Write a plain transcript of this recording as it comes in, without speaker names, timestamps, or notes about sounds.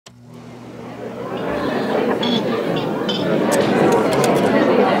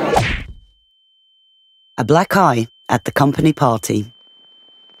A black eye at the company party.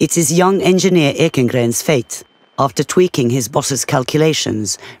 It is young engineer Ekengren's fate after tweaking his boss's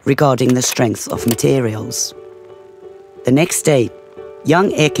calculations regarding the strength of materials. The next day,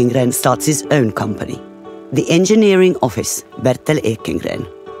 young Ekengren starts his own company, the engineering office Bertel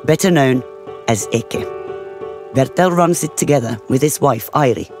Ekengren, better known as EKE. Bertel runs it together with his wife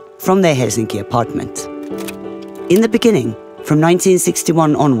Airi from their Helsinki apartment. In the beginning, from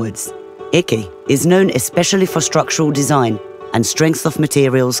 1961 onwards, EKE is known especially for structural design and strength of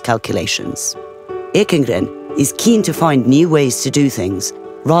materials calculations. Ekengren is keen to find new ways to do things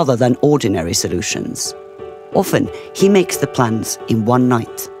rather than ordinary solutions. Often, he makes the plans in one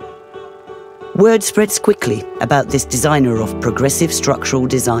night. Word spreads quickly about this designer of progressive structural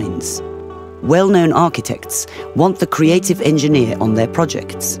designs. Well-known architects want the creative engineer on their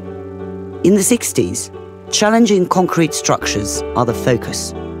projects. In the 60s, challenging concrete structures are the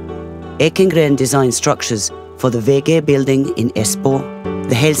focus. Ekengren designed structures for the VG building in Espoo,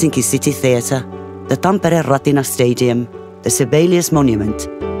 the Helsinki City Theatre, the Tampere Ratina Stadium, the Sibelius Monument,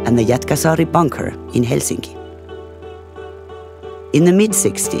 and the Jätkäsaari bunker in Helsinki. In the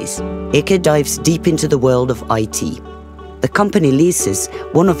mid-60s, EKE dives deep into the world of IT. The company leases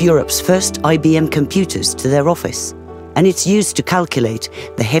one of Europe's first IBM computers to their office, and it's used to calculate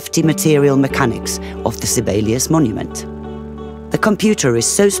the hefty material mechanics of the Sibelius Monument. The computer is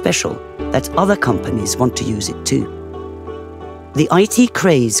so special that other companies want to use it too. The IT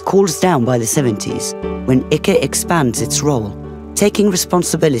craze cools down by the 70s when EKE expands its role, taking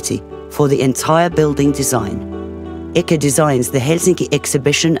responsibility for the entire building design. EKE designs the Helsinki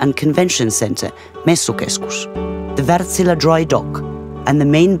Exhibition and Convention Centre, Messukeskus, the Wärtsilä Dry Dock, and the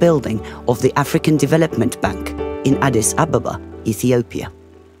main building of the African Development Bank in Addis Ababa, Ethiopia.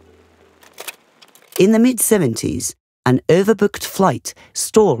 In the mid-70s, an overbooked flight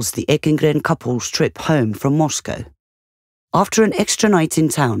stalls the Ekengren couple's trip home from Moscow. After an extra night in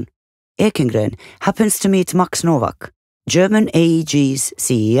town, Ekengren happens to meet Max Novak, German AEG's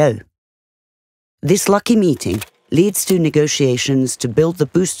CEO. This lucky meeting leads to negotiations to build the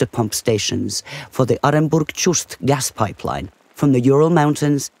booster pump stations for the Arenburg-Chust gas pipeline from the Ural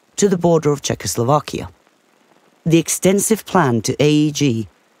Mountains to the border of Czechoslovakia. The extensive plan to AEG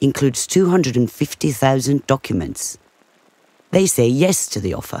includes 250,000 documents. They say yes to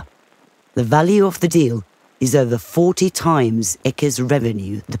the offer. The value of the deal is over 40 times EKE's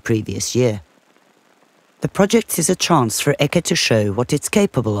revenue the previous year. The project is a chance for EKE to show what it's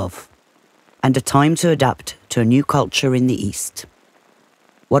capable of, and a time to adapt to a new culture in the East.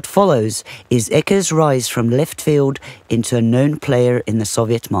 What follows is EKE's rise from left field into a known player in the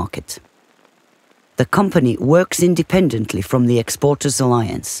Soviet market. The company works independently from the Exporters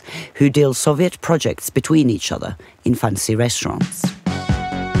Alliance, who deal Soviet projects between each other in fancy restaurants.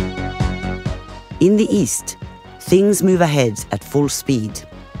 In the East, things move ahead at full speed.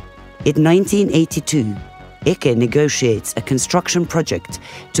 In 1982, EKE negotiates a construction project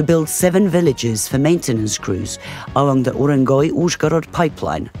to build 7 villages for maintenance crews along the Urengoi-Uzhgorod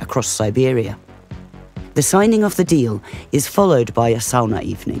pipeline across Siberia. The signing of the deal is followed by a sauna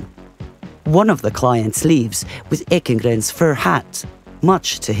evening. One of the clients leaves with Ekengren's fur hat,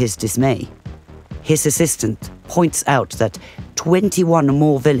 much to his dismay. His assistant points out that 21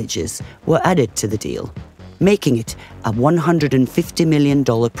 more villages were added to the deal, making it a $150 million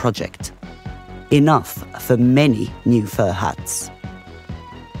project. Enough for many new fur hats.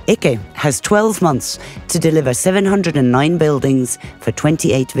 EKE has 12 months to deliver 709 buildings for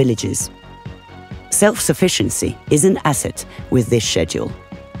 28 villages. Self-sufficiency is an asset with this schedule.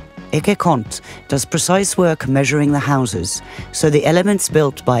 EKE Kont does precise work measuring the houses, so the elements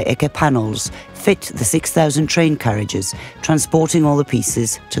built by EKE panels fit the 6,000 train carriages transporting all the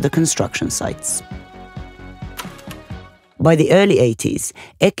pieces to the construction sites. By the early 80s,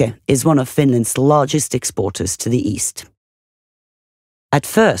 EKE is one of Finland's largest exporters to the East. At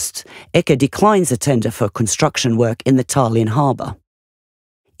first, EKE declines a tender for construction work in the Tallinn harbour.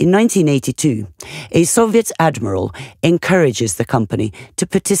 In 1982, a Soviet admiral encourages the company to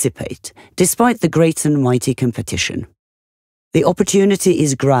participate, despite the great and mighty competition. The opportunity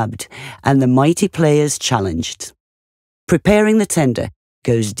is grabbed, and the mighty players challenged. Preparing the tender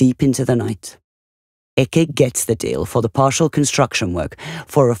goes deep into the night. EKE gets the deal for the partial construction work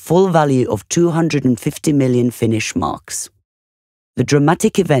for a full value of 250 million Finnish marks. The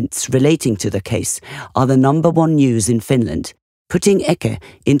dramatic events relating to the case are the #1 news in Finland, putting EKE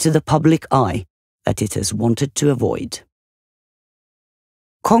into the public eye that it has wanted to avoid.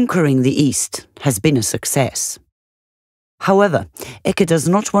 Conquering the East has been a success. However, EKE does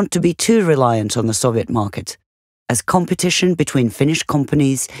not want to be too reliant on the Soviet market, as competition between Finnish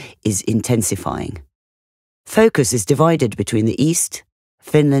companies is intensifying. focus is divided between the East,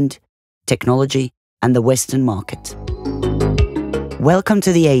 Finland, technology, and the Western market. Welcome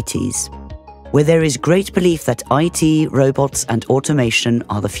to the 80s, where there is great belief that IT, robots, and automation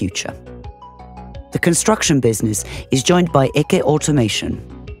are the future. The construction business is joined by EKE Automation.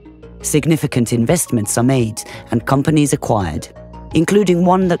 Significant investments are made and companies acquired, including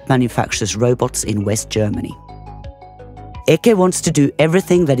one that manufactures robots in West Germany. EKE wants to do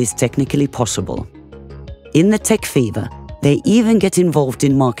everything that is technically possible. In the tech fever, they even get involved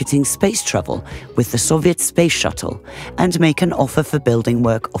in marketing space travel with the Soviet space shuttle and make an offer for building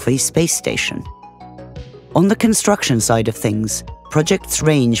work of a space station. On the construction side of things, projects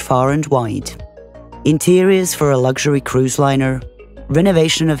range far and wide. Interiors for a luxury cruise liner,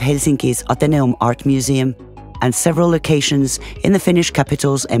 renovation of Helsinki's Atheneum Art Museum, and several locations in the Finnish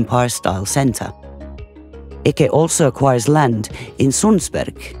capital's Empire-style centre. EKE also acquires land in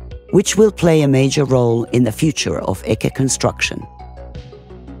Sundsberg, which will play a major role in the future of EKE construction.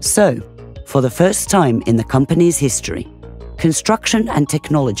 So, for the first time in the company's history, construction and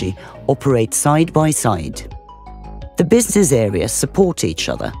technology operate side by side. The business areas support each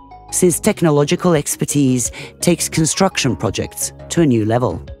other, since technological expertise takes construction projects to a new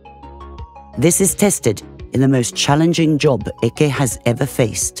level. This is tested in the most challenging job EKE has ever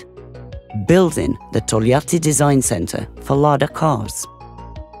faced: building the Toljatti Design Center for Lada cars.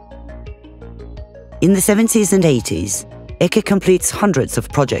 In the 70s and 80s, EKE completes hundreds of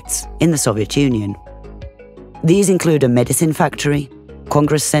projects in the Soviet Union. These include a medicine factory,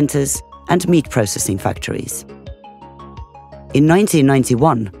 congress centers, and meat processing factories. In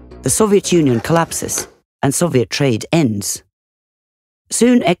 1991, the Soviet Union collapses and Soviet trade ends.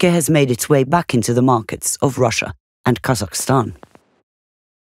 Soon EKE has made its way back into the markets of Russia and Kazakhstan.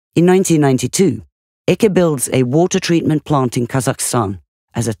 In 1992, EKE builds a water treatment plant in Kazakhstan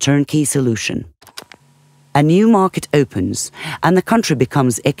as a turnkey solution. A new market opens and the country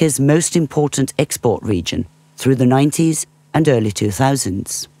becomes EKE's most important export region through the 90s and early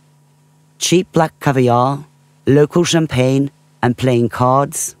 2000s. Cheap black caviar, local champagne, and playing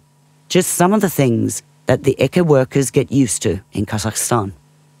cards, just some of the things that the EKE workers get used to in Kazakhstan.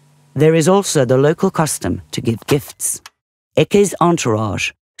 There is also the local custom to give gifts. EKE's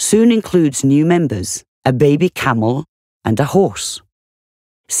entourage soon includes new members, a baby camel, and a horse.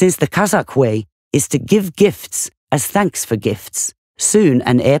 Since the Kazakh way is to give gifts as thanks for gifts, soon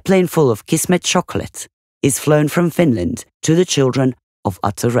an airplane full of Kismet chocolate is flown from Finland to the children of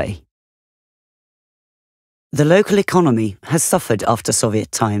Aturei. The local economy has suffered after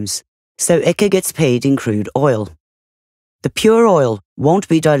Soviet times, so EKE gets paid in crude oil. The pure oil won't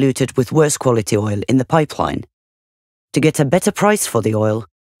be diluted with worse quality oil in the pipeline. To get a better price for the oil,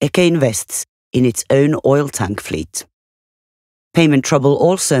 EKE invests in its own oil tank fleet. Payment trouble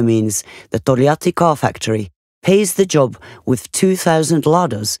also means the Toljatti car factory pays the job with 2,000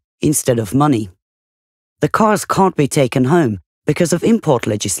 ladas instead of money. The cars can't be taken home because of import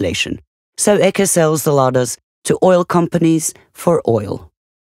legislation, so EKE sells the ladas to oil companies for oil.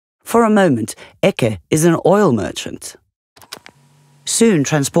 For a moment, EKE is an oil merchant. Soon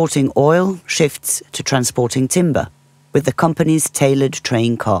transporting oil shifts to transporting timber with the company's tailored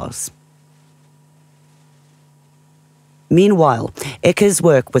train cars. Meanwhile, EKE's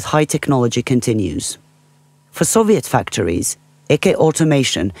work with high technology continues. For Soviet factories, EKE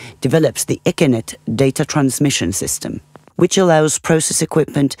Automation develops the EKENet data transmission system, which allows process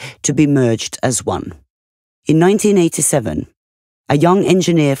equipment to be merged as one. In 1987, a young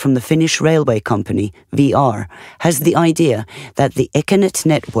engineer from the Finnish railway company, VR, has the idea that the EKENet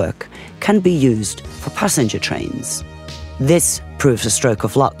network can be used for passenger trains. This proves a stroke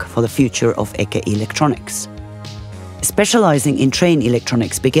of luck for the future of EKE Electronics. Specializing in train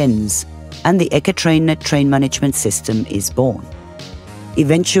electronics begins, and the EKE TrainNet train management system is born.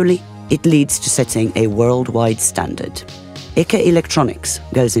 Eventually, it leads to setting a worldwide standard. EKE Electronics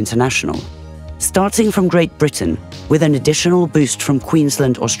goes international, starting from Great Britain with an additional boost from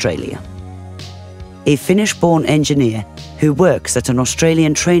Queensland, Australia. A Finnish-born engineer who works at an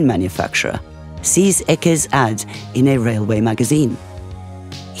Australian train manufacturer sees EKE's ad in a railway magazine.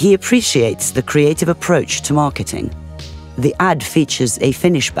 He appreciates the creative approach to marketing. The ad features a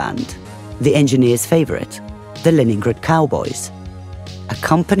Finnish band, the engineer's favorite, the Leningrad Cowboys, a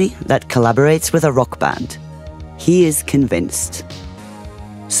company that collaborates with a rock band. He is convinced.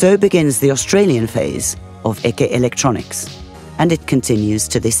 So begins the Australian phase of EKE Electronics, and it continues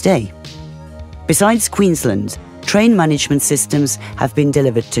to this day. Besides Queensland, train management systems have been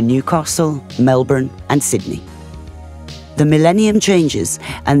delivered to Newcastle, Melbourne, and Sydney. The millennium changes,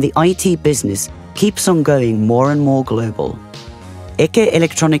 and the IT business keeps on going more and more global.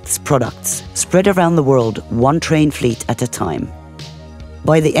 EKE-Electronics products spread around the world one train fleet at a time.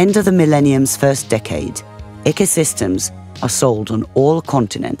 By the end of the millennium's first decade, EKE systems are sold on all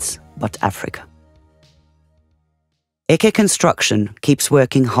continents but Africa. EKE Construction keeps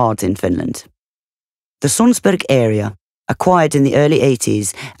working hard in Finland. The Sundsberg area, acquired in the early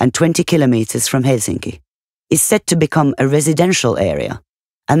 80s and 20 kilometers from Helsinki, is set to become a residential area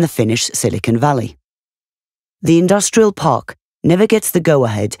and the Finnish Silicon Valley. The industrial park never gets the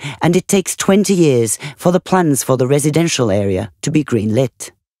go-ahead, and it takes 20 years for the plans for the residential area to be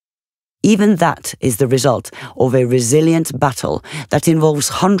green-lit. Even that is the result of a resilient battle that involves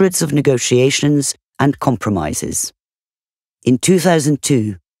hundreds of negotiations and compromises. In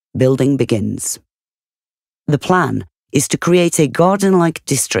 2002, building begins. The plan is to create a garden-like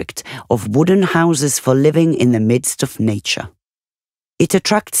district of wooden houses for living in the midst of nature. It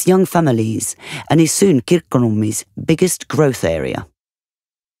attracts young families and is soon Kirkkonummi's biggest growth area.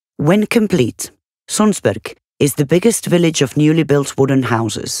 When complete, Sundsberg is the biggest village of newly built wooden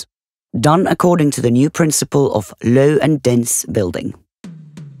houses, done according to the new principle of low and dense building.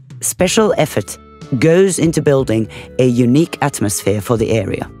 Special effort goes into building a unique atmosphere for the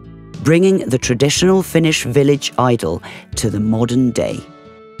area, bringing the traditional Finnish village idyll to the modern day.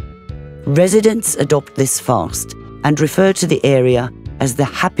 Residents adopt this fast and refer to the area as the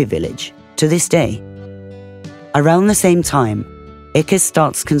Happy Village to this day. Around the same time, EKE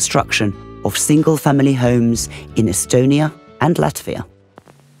starts construction of single-family homes in Estonia and Latvia.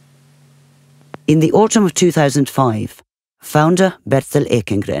 In the autumn of 2005, founder Bertel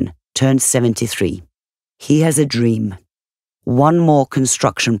Ekengren turned 73. He has a dream: one more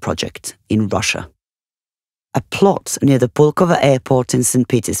construction project in Russia. A plot near the Pulkovo airport in St.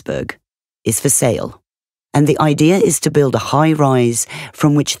 Petersburg is for sale, and the idea is to build a high-rise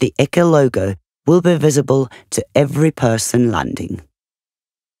from which the EKE logo will be visible to every person landing.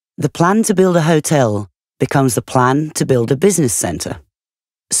 The plan to build a hotel becomes the plan to build a business centre.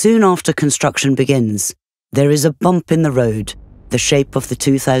 Soon after construction begins, there is a bump in the road, the shape of the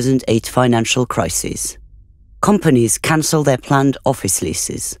 2008 financial crisis. Companies cancel their planned office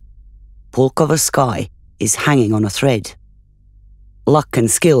leases. Pulkovo sky is hanging on a thread. Luck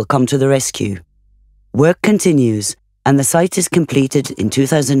and skill come to the rescue. Work continues, and the site is completed in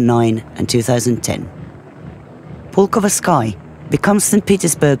 2009 and 2010. Pulkovo sky becomes St.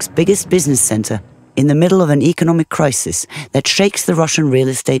 Petersburg's biggest business centre in the middle of an economic crisis that shakes the Russian real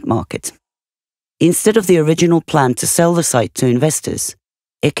estate market. Instead of the original plan to sell the site to investors,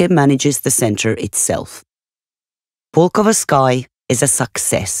 EKE manages the centre itself. Pulkovo sky is a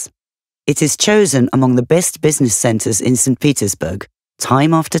success. It is chosen among the best business centres in St. Petersburg,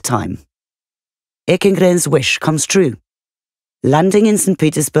 time after time. Ekengren's wish comes true. Landing in St.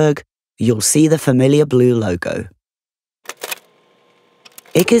 Petersburg, you'll see the familiar blue logo.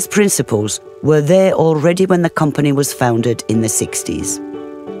 EKE's principles were there already when the company was founded in the 60s.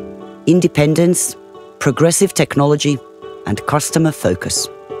 Independence, progressive technology, and customer focus.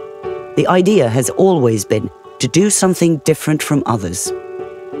 The idea has always been to do something different from others.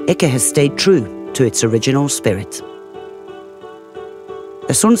 EKE has stayed true to its original spirit.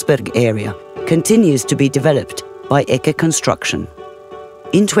 The Sundsberg area continues to be developed by EKE Construction.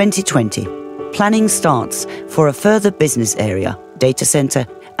 In 2020, planning starts for a further business area, data center,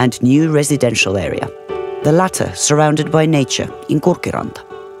 and new residential area, the latter surrounded by nature in Kurkiranta.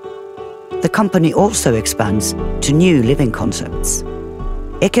 The company also expands to new living concepts.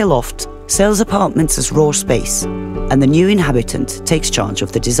 EKE Loft sells apartments as raw space, and the new inhabitant takes charge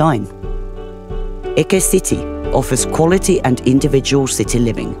of the design. EKE City offers quality and individual city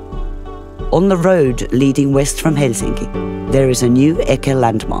living. On the road leading west from Helsinki, there is a new EKE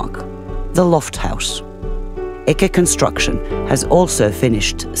landmark, the Loft House. EKE Construction has also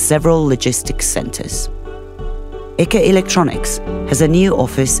finished several logistics centres. EKE-Electronics has a new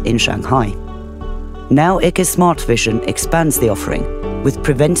office in Shanghai. Now EKE Smart Vision expands the offering with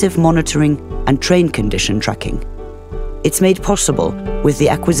preventive monitoring and train condition tracking. It's made possible with the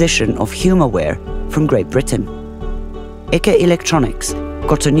acquisition of Humaware from Great Britain. EKE-Electronics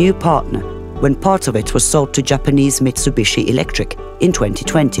got a new partner when part of it was sold to Japanese Mitsubishi Electric in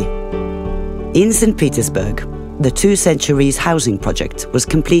 2020. In St. Petersburg, the 2 Centuries housing project was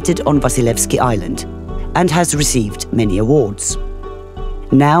completed on Vasilevsky Island and has received many awards.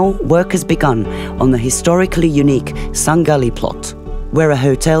 Now work has begun on the historically unique Sangali plot, where a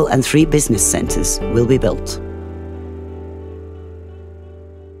hotel and 3 business centres will be built.